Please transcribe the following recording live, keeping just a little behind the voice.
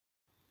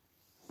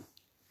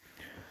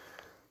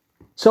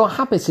So a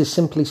habit is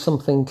simply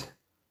something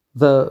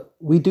that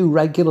we do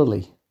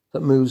regularly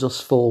that moves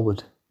us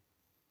forward.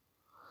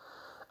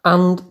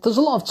 And there's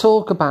a lot of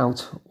talk about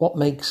what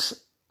makes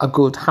a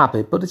good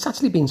habit, but it's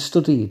actually been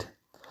studied.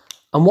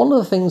 And one of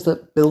the things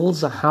that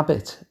builds a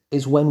habit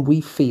is when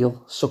we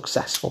feel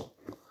successful.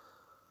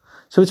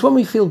 So it's when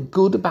we feel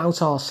good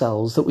about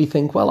ourselves that we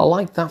think, well, I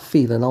like that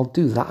feeling, I'll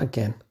do that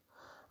again.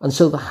 And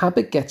so the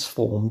habit gets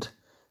formed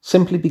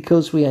simply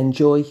because we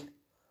enjoy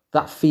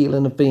that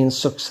feeling of being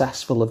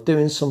successful, of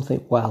doing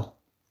something well.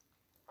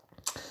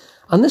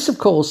 And this, of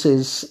course,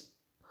 is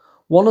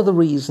one of the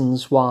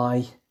reasons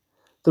why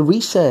the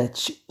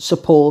research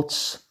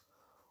supports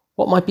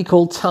what might be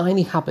called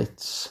tiny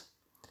habits,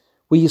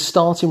 where you're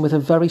starting with a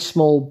very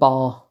small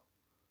bar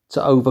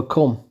to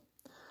overcome.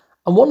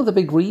 And one of the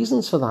big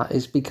reasons for that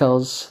is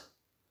because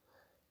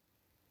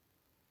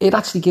it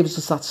actually gives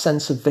us that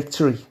sense of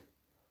victory.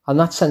 And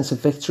that sense of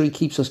victory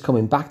keeps us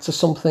coming back to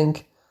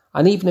something.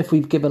 And even if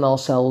we've given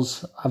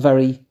ourselves a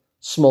very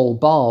small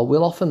bar,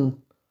 we'll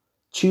often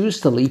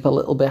choose to leap a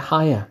little bit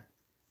higher.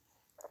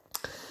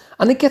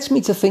 And it gets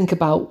me to think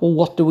about, well,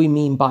 what do we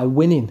mean by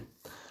winning?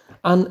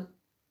 And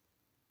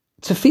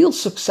to feel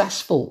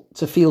successful,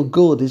 to feel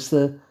good, is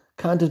the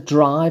kind of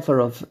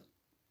driver of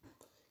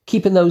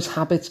keeping those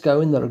habits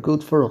going that are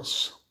good for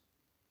us.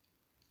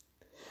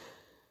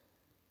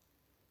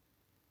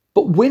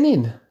 But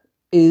winning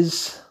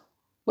is,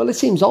 well, it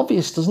seems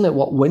obvious, doesn't it,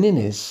 what winning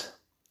is?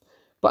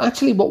 But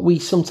actually what we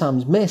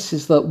sometimes miss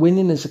is that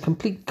winning is a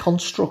complete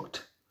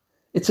construct.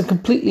 It's a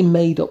completely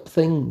made up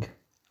thing.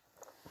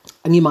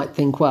 And you might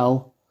think,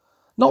 well,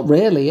 not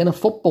really. In a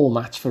football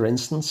match, for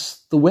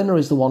instance, the winner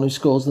is the one who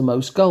scores the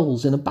most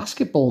goals. In a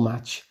basketball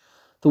match,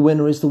 the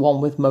winner is the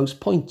one with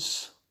most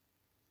points.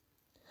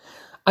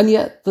 And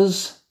yet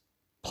there's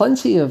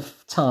plenty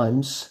of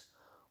times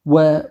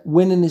where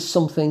winning is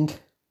something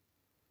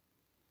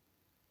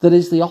that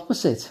is the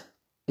opposite.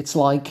 It's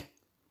like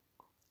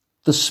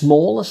the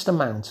smallest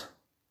amount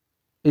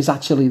is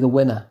actually the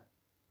winner.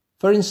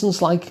 For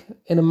instance, like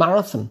in a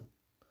marathon,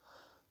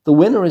 the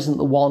winner isn't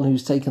the one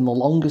who's taken the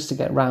longest to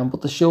get round,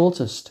 but the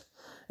shortest.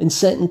 In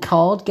certain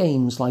card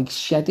games, like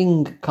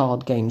shedding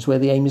card games, where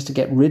the aim is to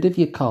get rid of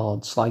your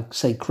cards, like,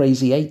 say,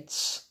 Crazy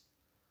Eights,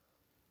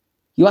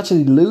 you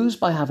actually lose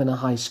by having a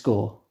high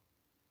score.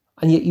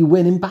 And yet you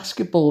win in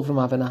basketball from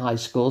having a high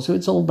score, so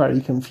it's all very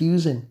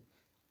confusing.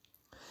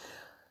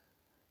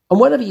 And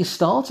whenever you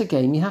start a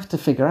game, you have to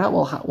figure out,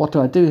 well, what do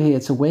I do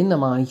here to win?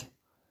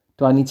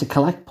 Do I need to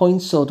collect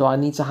points, or do I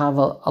need to have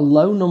a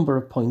low number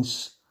of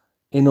points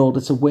in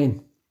order to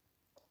win?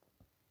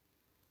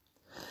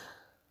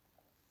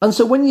 And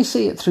so when you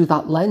see it through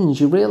that lens,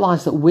 you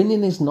realise that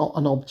winning is not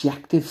an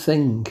objective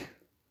thing.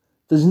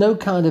 There's no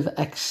kind of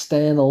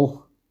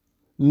external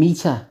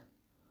meter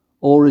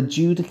or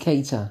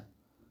adjudicator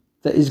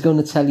that is going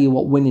to tell you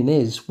what winning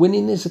is.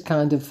 Winning is a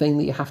kind of thing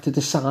that you have to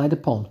decide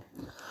upon.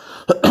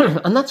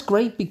 And that's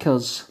great,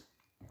 because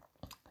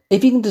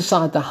if you can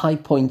decide that high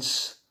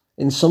points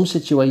in some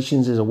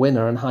situations is a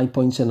winner and high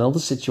points in other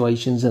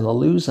situations is a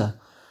loser,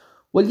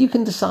 well, you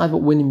can decide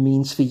what winning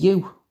means for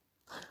you.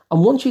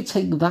 And once you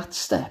take that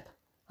step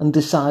and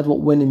decide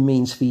what winning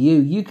means for you,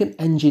 you can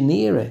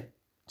engineer it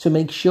to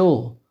make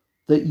sure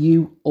that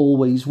you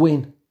always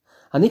win.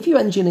 And if you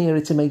engineer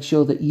it to make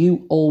sure that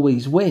you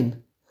always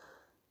win,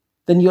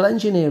 then you'll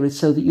engineer it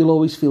so that you'll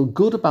always feel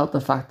good about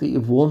the fact that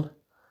you've won.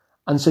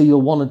 And so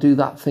you'll want to do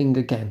that thing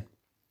again.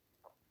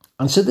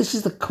 And so this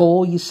is the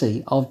core, you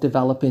see, of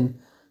developing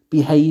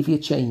behaviour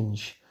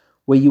change,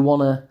 where you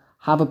want to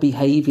have a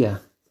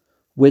behaviour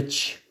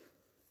which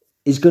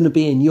is going to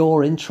be in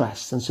your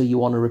interest, and so you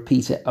want to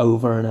repeat it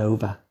over and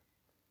over.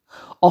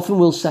 Often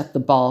we'll set the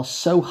bar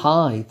so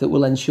high that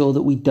we'll ensure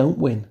that we don't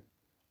win.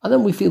 And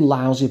then we feel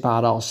lousy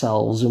about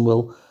ourselves, and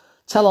we'll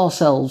tell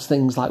ourselves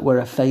things like we're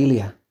a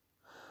failure.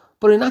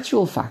 But in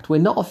actual fact, we're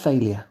not a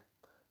failure,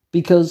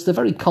 because the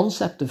very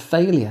concept of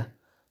failure,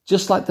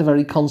 just like the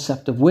very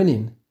concept of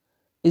winning,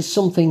 is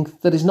something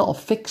that is not a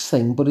fixed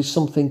thing, but is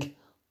something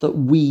that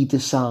we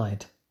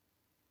decide.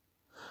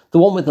 The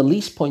one with the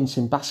least points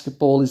in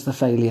basketball is the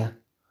failure,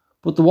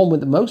 but the one with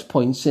the most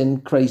points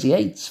in Crazy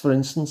Eights, for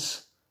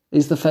instance,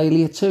 is the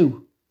failure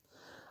too.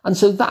 And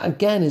so that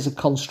again is a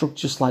construct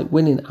just like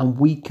winning, and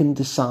we can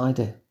decide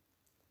it.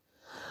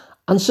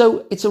 And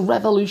so it's a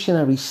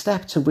revolutionary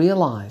step to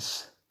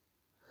realise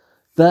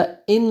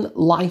that in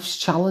life's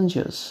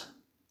challenges,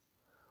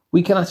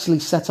 we can actually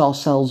set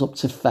ourselves up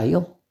to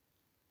fail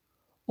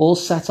or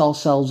set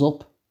ourselves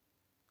up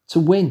to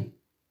win.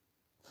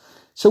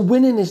 So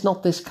winning is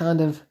not this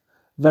kind of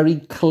very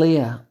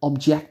clear,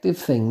 objective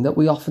thing that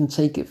we often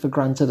take it for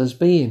granted as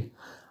being.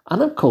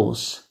 And of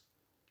course,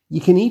 you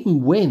can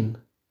even win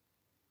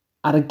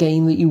at a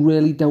game that you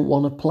really don't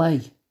want to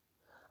play.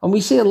 And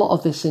we see a lot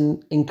of this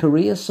in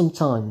careers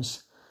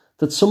sometimes,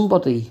 that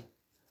somebody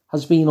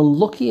has been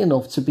unlucky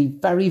enough to be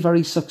very,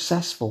 very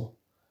successful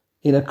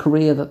in a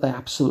career that they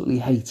absolutely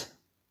hate.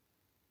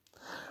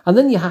 And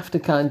then you have to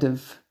kind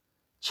of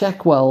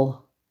check,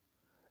 well,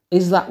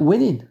 is that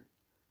winning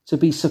to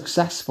be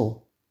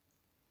successful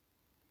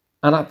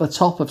and at the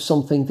top of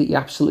something that you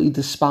absolutely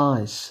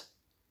despise.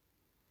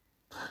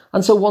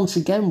 And so once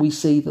again, we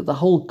see that the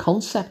whole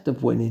concept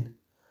of winning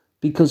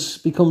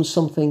becomes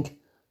something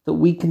that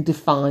we can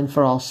define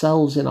for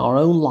ourselves in our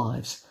own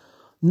lives,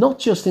 not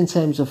just in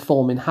terms of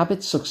forming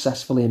habits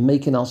successfully and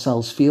making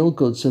ourselves feel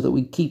good so that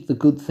we keep the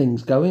good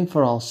things going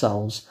for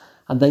ourselves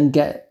and then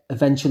get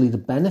eventually the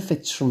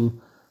benefits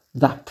from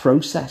that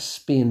process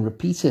being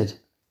repeated,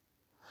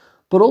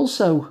 but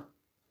also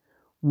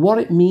what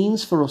it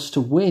means for us to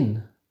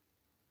win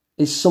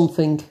is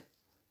something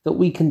that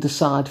we can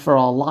decide for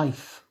our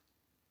life.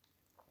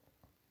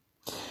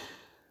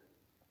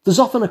 There's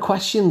often a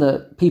question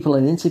that people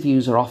in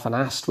interviews are often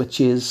asked,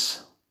 which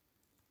is,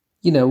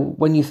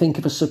 when you think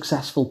of a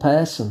successful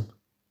person,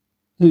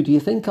 who do you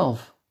think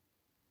of?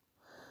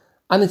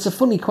 And it's a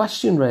funny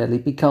question, really,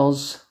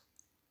 because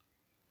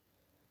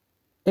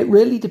it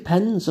really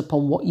depends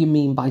upon what you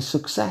mean by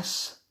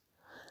success.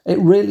 It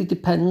really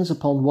depends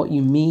upon what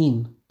you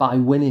mean by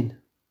winning.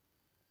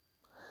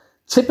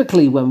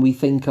 Typically, when we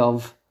think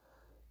of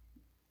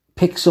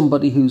pick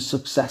somebody who's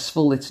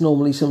successful, it's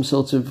normally some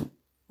sort of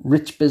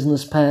rich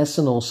business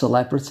person or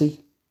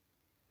celebrity.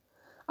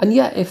 And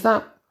yet, if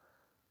that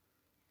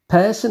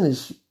person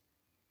is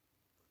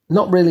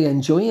not really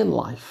enjoying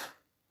life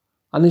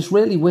and is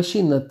really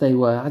wishing that they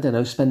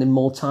were, spending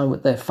more time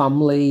with their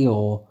family,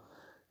 or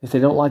if they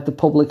don't like the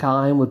public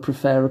eye and would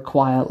prefer a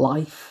quiet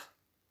life,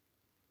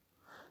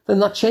 then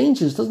that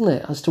changes, doesn't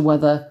it, as to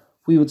whether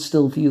we would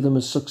still view them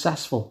as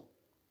successful.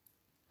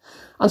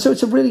 And so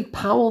it's a really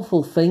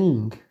powerful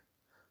thing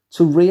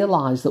to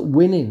realise that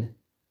winning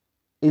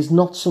is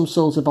not some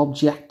sort of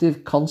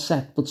objective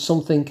concept, but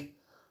something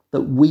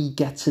that we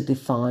get to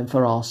define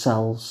for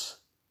ourselves.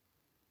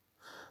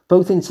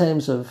 Both in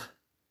terms of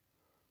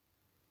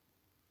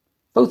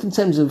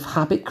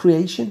habit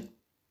creation,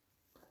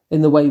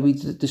 in the way we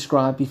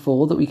described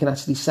before, that we can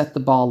actually set the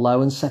bar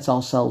low and set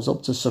ourselves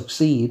up to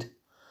succeed,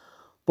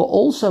 but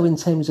also in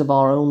terms of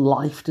our own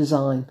life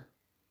design.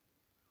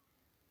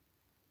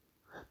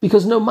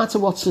 Because no matter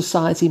what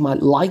society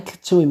might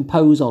like to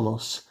impose on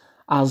us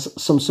as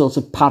some sort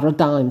of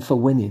paradigm for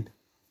winning,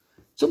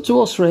 it's up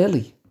to us,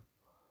 really.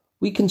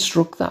 We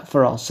construct that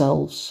for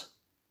ourselves.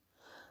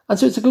 And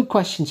so it's a good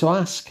question to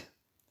ask.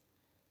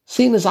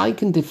 Seeing as I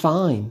can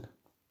define,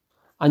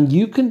 and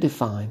you can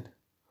define,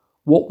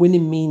 what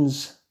winning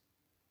means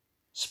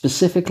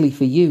specifically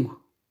for you,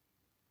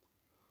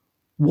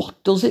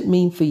 what does it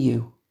mean for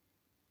you?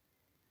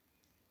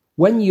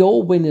 When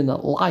you're winning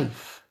at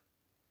life,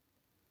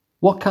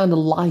 what kind of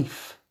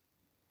life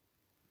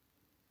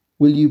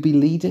will you be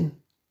leading?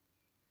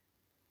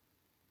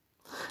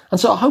 And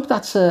so I hope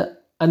that's an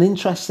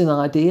interesting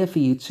idea for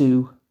you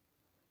to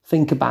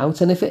think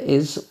about. And if it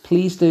is,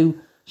 please do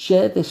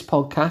share this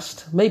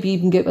podcast. Maybe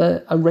even give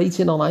a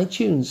rating on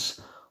iTunes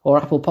or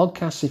Apple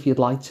Podcasts if you'd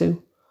like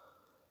to.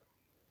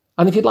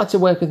 And if you'd like to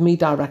work with me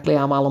directly,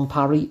 I'm Alan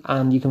Parry,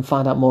 and you can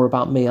find out more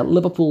about me at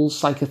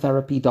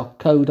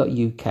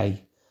liverpoolpsychotherapy.co.uk.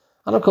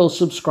 And of course,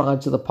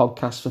 subscribe to the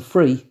podcast for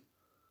free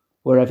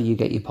wherever you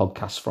get your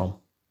podcasts from.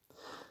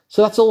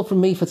 So that's all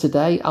from me for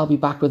today. I'll be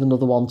back with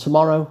another one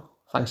tomorrow.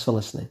 Thanks for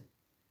listening.